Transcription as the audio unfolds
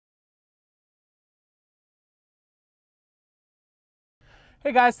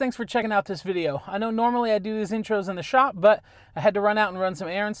Hey guys, thanks for checking out this video. I know normally I do these intros in the shop, but I had to run out and run some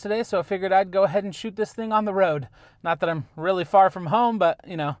errands today, so I figured I'd go ahead and shoot this thing on the road. Not that I'm really far from home, but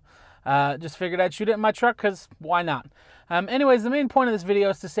just figured I'd shoot it in my truck because why not? Anyways, the main point of this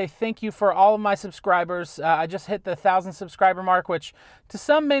video is to say thank you for all of my subscribers. I just hit the 1,000 subscriber mark, which to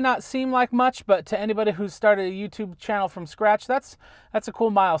some may not seem like much, but to anybody who's started a YouTube channel from scratch, that's a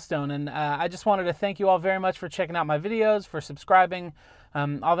cool milestone. And I just wanted to thank you all very much for checking out my videos, for subscribing,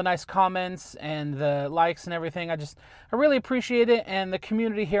 all the nice comments and the likes and everything. I really appreciate it. And the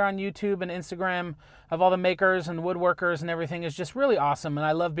community here on YouTube and Instagram of all the makers and woodworkers and everything is just really awesome. And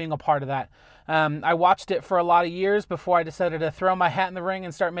I love being a part of that. I watched it for a lot of years before I decided to throw my hat in the ring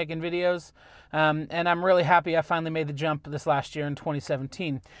and start making videos. And I'm really happy I finally made the jump this last year in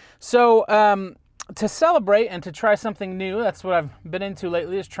 2017. So to celebrate and to try something new, that's what I've been into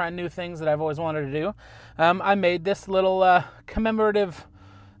lately, is trying new things that I've always wanted to do. I made this little commemorative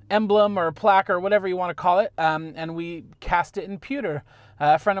emblem or plaque or whatever you want to call it, and we cast it in pewter.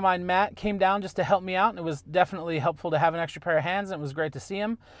 A friend of mine, Matt, came down just to help me out, and it was definitely helpful to have an extra pair of hands, and it was great to see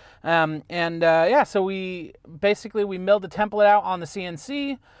him. Yeah, so we milled the template out on the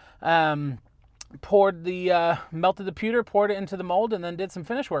CNC, melted the pewter, poured it into the mold, and then did some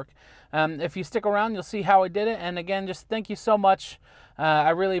finish work. If you stick around, you'll see how I did it. And again, just thank you so much. I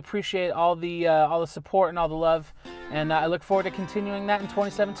really appreciate all the support and all the love, and I look forward to continuing that in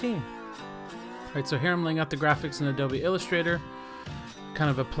 2017. All right, so here I'm laying out the graphics in Adobe Illustrator. Kind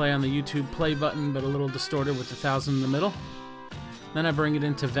of a play on the YouTube play button, but a little distorted with the 1,000 in the middle. Then I bring it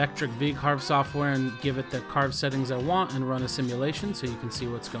into Vectric V-Carve software and give it the carve settings I want and run a simulation so you can see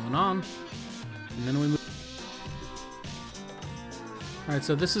what's going on. And then we move. Alright,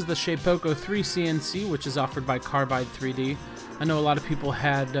 so this is the Shapeoko 3 CNC, which is offered by Carbide 3D. I know a lot of people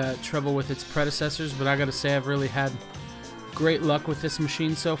had trouble with its predecessors, but I gotta say I've really had great luck with this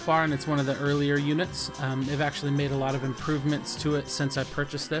machine so far, and it's one of the earlier units. They've actually made a lot of improvements to it since I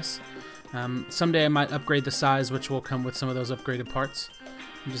purchased this. Someday I might upgrade the size, which will come with some of those upgraded parts.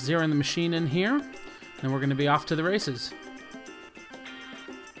 I'm just zeroing the machine in here, and we're going to be off to the races.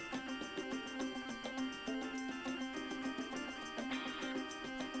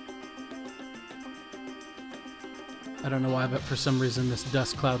 I don't know why, but for some reason this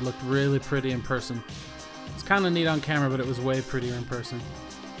dust cloud looked really pretty in person. It's kind of neat on camera, but it was way prettier in person.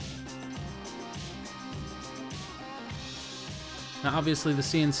 Now obviously the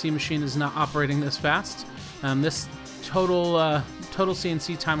CNC machine is not operating this fast. This total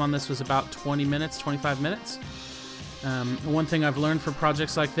CNC time on this was about 20 minutes, 25 minutes. One thing I've learned for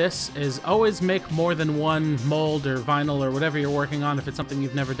projects like this is always make more than one mold or vinyl or whatever you're working on if it's something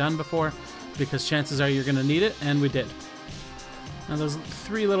you've never done before, because chances are you're going to need it, and we did. Now those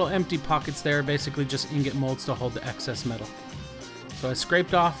 3 little empty pockets there are basically just ingot molds to hold the excess metal. So I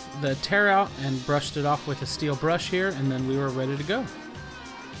scraped off the tear out and brushed it off with a steel brush here, and then we were ready to go.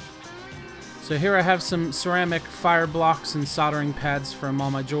 So here I have some ceramic fire blocks and soldering pads from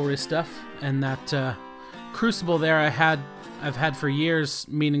all my jewelry stuff, and that crucible there I've had for years,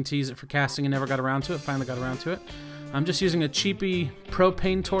 meaning to use it for casting and never got around to it. Finally got around to it. I'm just using a cheapy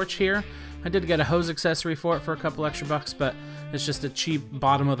propane torch here. I did get a hose accessory for it for a couple extra bucks, but it's just a cheap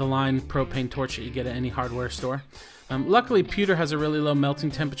bottom-of-the-line propane torch that you get at any hardware store. Luckily, pewter has a really low melting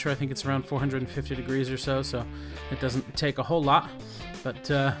temperature. I think it's around 450 degrees or so it doesn't take a whole lot.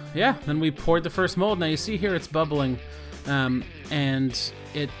 But yeah, then we poured the first mold. Now you see here it's bubbling, and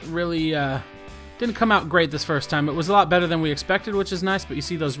it really didn't come out great this first time. It was a lot better than we expected, which is nice, but you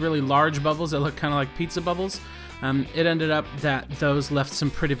see those really large bubbles that look kind of like pizza bubbles? It ended up that those left some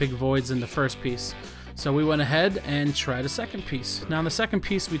pretty big voids in the first piece. So we went ahead and tried a second piece. Now in the second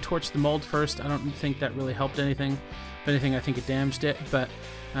piece we torched the mold first. I don't think that really helped anything. If anything, I think it damaged it. But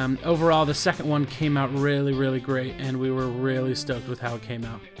overall the second one came out really, really great, and we were really stoked with how it came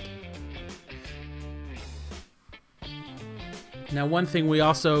out. Now one thing we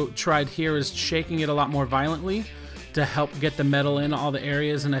also tried here is shaking it a lot more violently to help get the metal in all the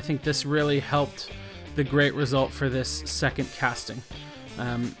areas, and I think this really helped the great result for this second casting.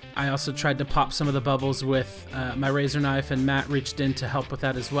 I also tried to pop some of the bubbles with my razor knife, and Matt reached in to help with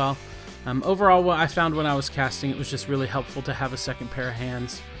that as well. Overall, what I found when I was casting, it was just really helpful to have a second pair of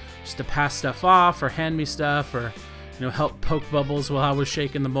hands just to pass stuff off or hand me stuff, or help poke bubbles while I was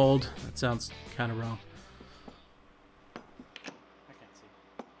shaking the mold. That sounds kind of wrong.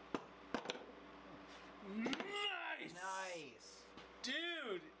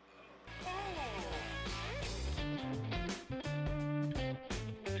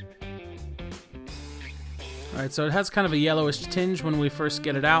 Alright, so it has kind of a yellowish tinge when we first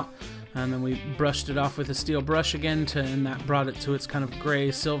get it out. And then we brushed it off with a steel brush again, and that brought it to its kind of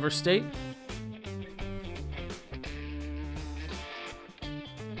gray silver state.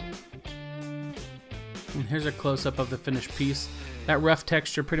 And here's a close-up of the finished piece. That rough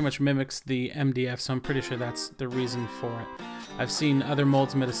texture pretty much mimics the MDF, so I'm pretty sure that's the reason for it. I've seen other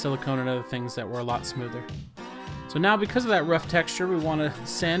molds made of silicone and other things that were a lot smoother. So now, because of that rough texture, we want to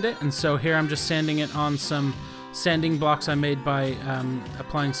sand it, and so here I'm just sanding it on some sanding blocks I made by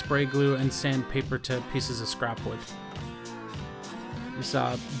applying spray glue and sandpaper to pieces of scrap wood. You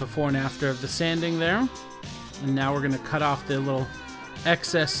saw before and after of the sanding there, and now we're going to cut off the little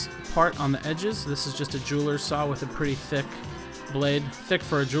excess part on the edges. This is just a jeweler's saw with a pretty thick blade, thick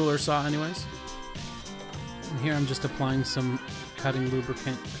for a jeweler's saw anyways. And here I'm just applying some cutting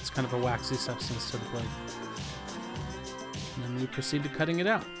lubricant. It's kind of a waxy substance to the blade. And then we proceed to cutting it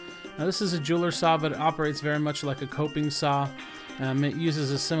out. Now this is a jeweler's saw, but it operates very much like a coping saw. It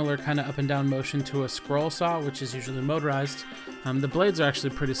uses a similar kind of up and down motion to a scroll saw, which is usually motorized. The blades are actually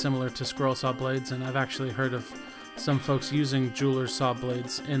pretty similar to scroll saw blades, and I've actually heard of some folks using jeweler's saw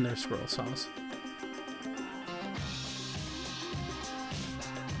blades in their scroll saws.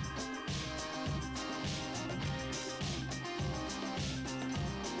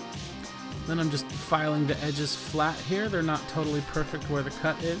 Then I'm just filing the edges flat here. They're not totally perfect where the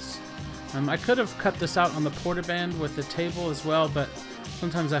cut is. I could have cut this out on the porta band with the table as well, but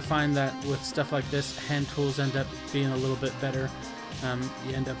sometimes I find that with stuff like this, hand tools end up being a little bit better.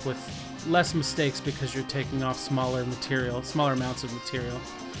 You end up with less mistakes because you're taking off smaller amounts of material.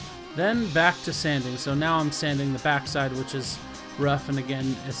 Then back to sanding. So now I'm sanding the back side, which is rough, and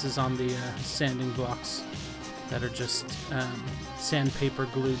again, this is on the sanding blocks that are just sandpaper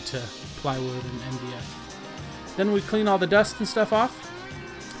glued to plywood and MDF. Then we clean all the dust and stuff off.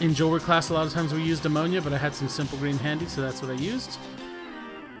 In jewelry class, a lot of times we used ammonia, but I had some Simple Green handy, so that's what I used.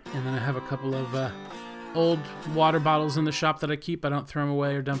 And then I have a couple of old water bottles in the shop that I keep. I don't throw them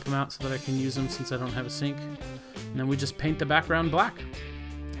away or dump them out so that I can use them since I don't have a sink. And then we just paint the background black.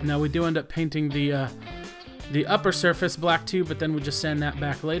 Now we do end up painting the upper surface black too, but then we just sand that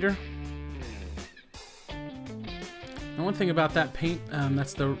back later. And one thing about that paint,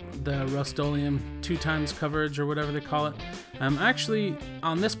 that's the Rust-Oleum 2x coverage or whatever they call it. Actually,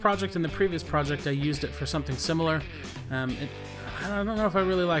 on this project and the previous project, I used it for something similar. I don't know if I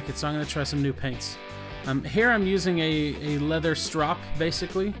really like it, so I'm going to try some new paints. Here I'm using a leather strop,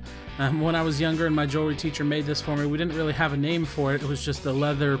 basically. When I was younger and my jewelry teacher made this for me, we didn't really have a name for it. It was just the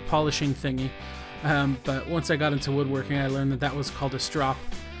leather polishing thingy. But once I got into woodworking, I learned that that was called a strop.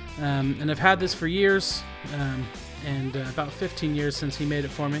 And I've had this for years. And about 15 years since he made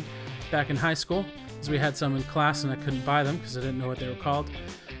it for me back in high school, because we had some in class and I couldn't buy them because I didn't know what they were called.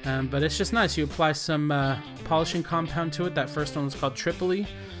 But it's just nice. You apply some polishing compound to it. That first one was called Tripoli.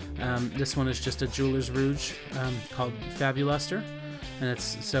 This one is just a jeweler's rouge called Fabuluster. And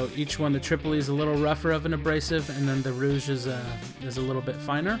so each one, the Tripoli is a little rougher of an abrasive, and then the rouge is a little bit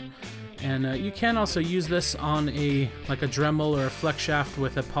finer. And you can also use this on like a Dremel or a flex shaft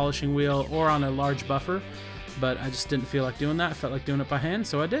with a polishing wheel, or on a large buffer. But I just didn't feel like doing that. I felt like doing it by hand,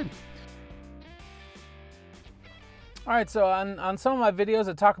 so I did. Alright, so on some of my videos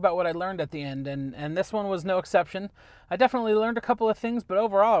I talk about what I learned at the end, and this one was no exception. I definitely learned a couple of things, but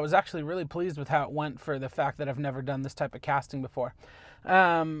overall I was actually really pleased with how it went for the fact that I've never done this type of casting before.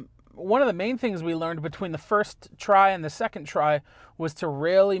 One of the main things we learned between the first try and the second try was to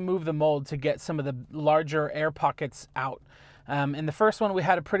really move the mold to get some of the larger air pockets out. In the first one we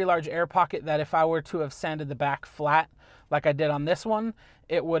had a pretty large air pocket that if I were to have sanded the back flat like I did on this one,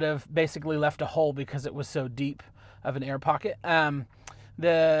 it would have basically left a hole because it was so deep of an air pocket.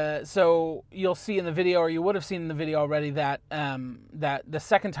 So you'll see in the video, or you would have seen in the video already, that that the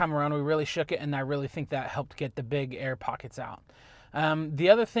second time around we really shook it, and I really think that helped get the big air pockets out. The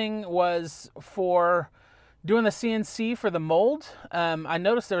other thing was for doing the CNC for the mold. I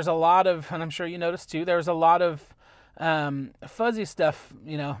noticed there's a lot of, and I'm sure you noticed too, there's a lot of fuzzy stuff,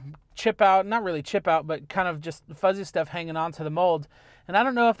 you know, chip out, not really chip out, but kind of just fuzzy stuff hanging on to the mold. And I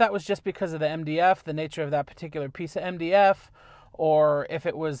don't know if that was just because of the MDF, the nature of that particular piece of MDF, or if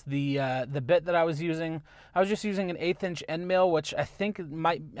it was the bit that I was using. I was just using an 1/8 inch end mill, which I think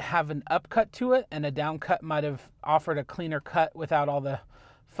might have an upcut to it, and a down cut might have offered a cleaner cut without all the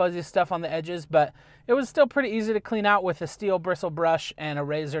fuzzy stuff on the edges, but it was still pretty easy to clean out with a steel bristle brush and a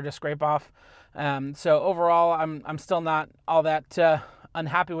razor to scrape off. So overall, I'm still not all that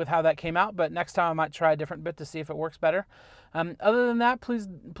unhappy with how that came out, but next time I might try a different bit to see if it works better. Other than that, please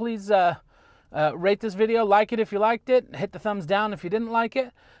Rate this video, like it if you liked it, hit the thumbs down if you didn't like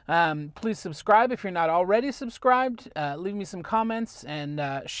it. Please subscribe if you're not already subscribed. Leave me some comments and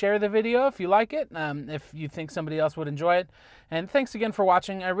share the video if you like it, if you think somebody else would enjoy it. And thanks again for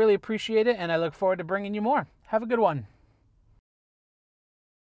watching. I really appreciate it, and I look forward to bringing you more. Have a good one.